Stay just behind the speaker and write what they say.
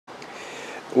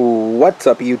What's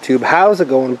up, YouTube? How's it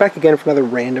going? Back again for another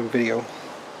random video.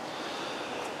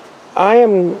 I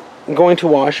am going to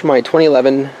wash my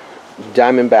 2011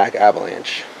 Diamondback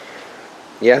Avalanche.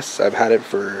 Yes, I've had it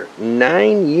for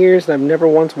 9 years and I've never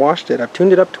once washed it. I've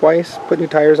tuned it up twice, put new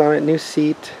tires on it, new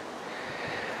seat,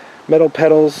 metal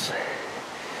pedals,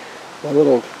 a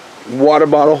little water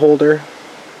bottle holder.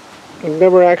 I've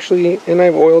never actually, and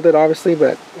I've oiled it obviously,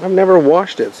 but I've never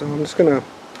washed it, so I'm just gonna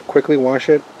quickly wash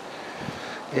it.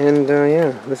 And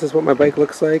yeah, this is what my bike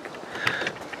looks like.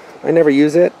 I never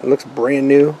use it. It looks brand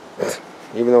new,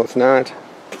 even though it's not.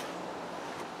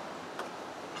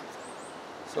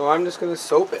 So I'm just gonna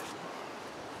soap it.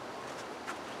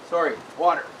 Sorry,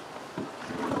 water.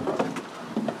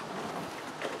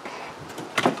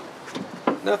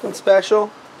 Nothing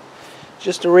special,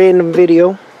 just a random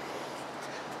video.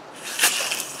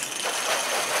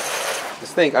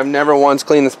 Just think, I've never once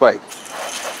cleaned this bike.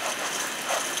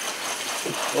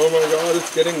 Oh my god,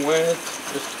 it's getting wet.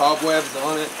 There's cobwebs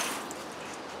on it.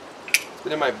 It's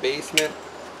been in my basement.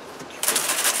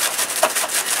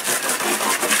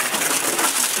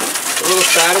 It's a little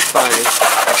satisfying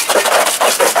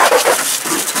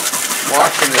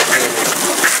washing this thing.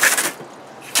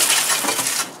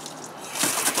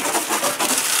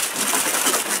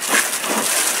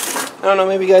 I don't know,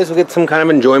 maybe you guys will get some kind of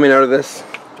enjoyment out of this.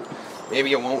 Maybe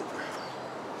you won't.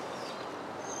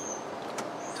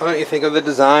 Tell me what you think of the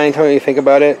design, tell me what you think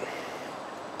about it.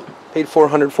 Paid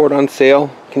 $400 for it on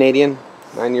sale, Canadian,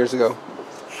 9 years ago.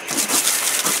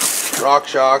 Rock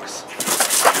shocks.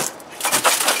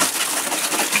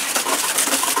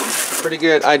 Pretty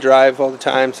good. I drive all the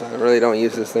time, so I really don't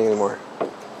use this thing anymore.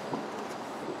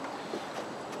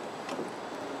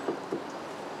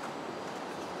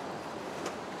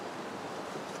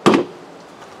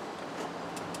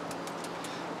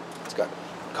 It's got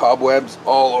cobwebs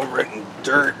all over it and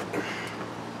dirt.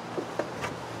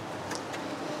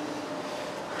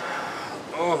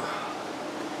 Oh.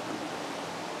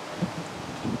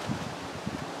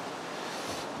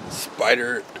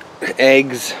 Spider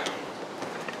eggs.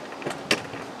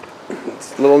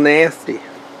 It's a little nasty.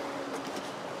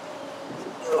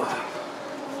 Ugh.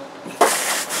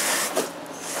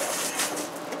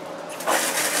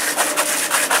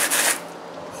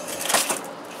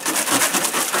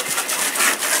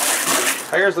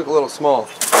 Tires look a little small.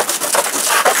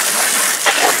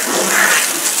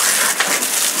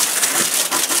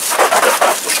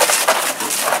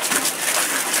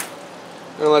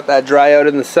 I'm gonna let that dry out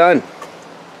in the sun.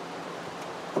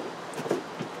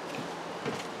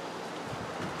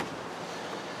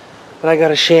 But I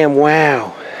got a sham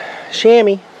wow.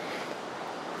 Chamois.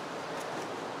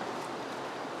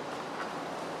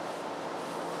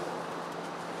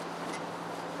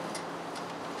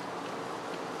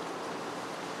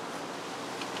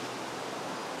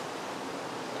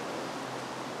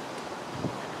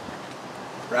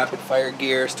 Rapid fire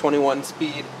gears, 21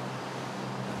 speed.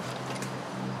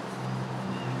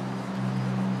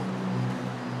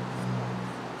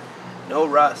 No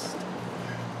rust.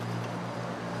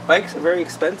 Bikes are very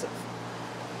expensive.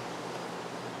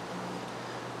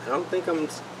 I don't think I'm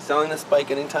selling this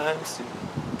bike anytime soon.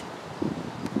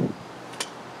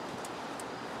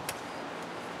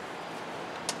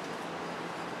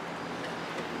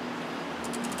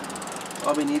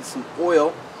 Probably need some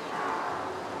oil.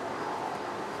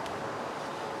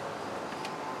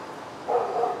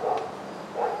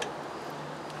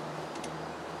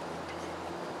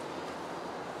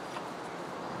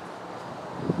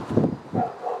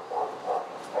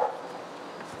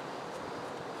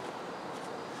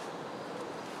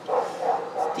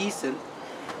 Decent.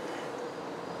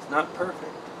 It's not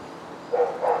perfect.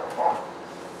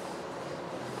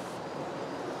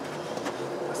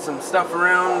 Got some stuff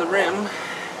around the rim.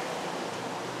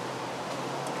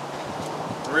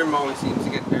 The rim always seems to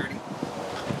get dirty.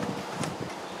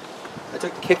 I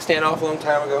took the kickstand off a long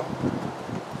time ago.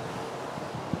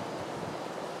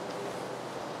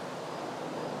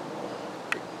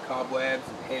 Cobwebs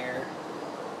and hair.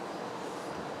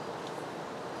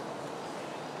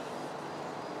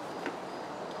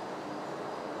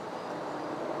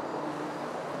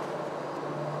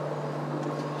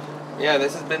 Yeah,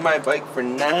 this has been my bike for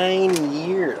 9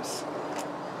 years.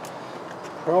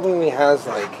 Probably only has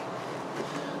like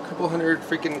a couple hundred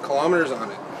freaking kilometers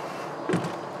on it.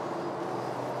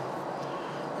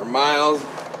 Or miles.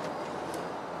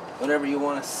 Whatever you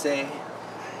want to say.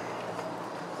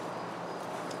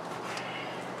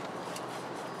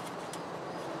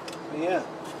 But yeah.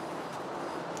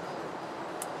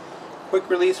 Quick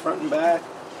release front and back.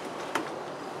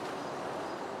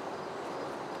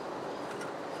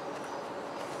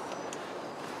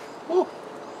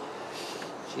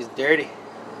 She's dirty.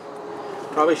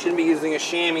 Probably shouldn't be using a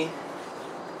chamois,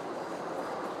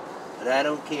 but I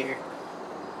don't care.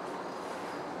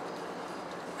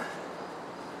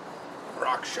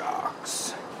 Rock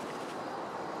Shocks.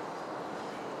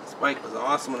 This bike was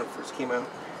awesome when it first came out.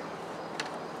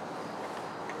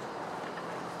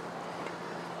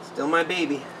 Still my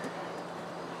baby.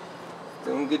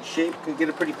 Still in good shape. Could get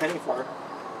a pretty penny for her.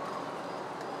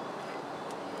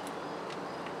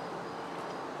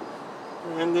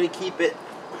 I'm gonna keep it.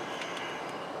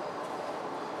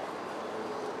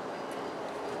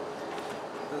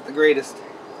 Not the greatest.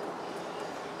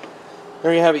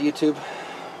 There you have it, YouTube.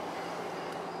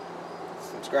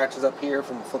 Some scratches up here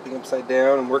from flipping upside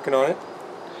down and working on it.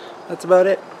 That's about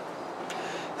it.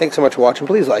 Thanks so much for watching.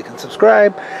 Please like and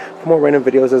subscribe for more random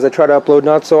videos as I try to upload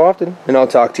not so often. And I'll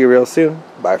talk to you real soon.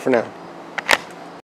 Bye for now.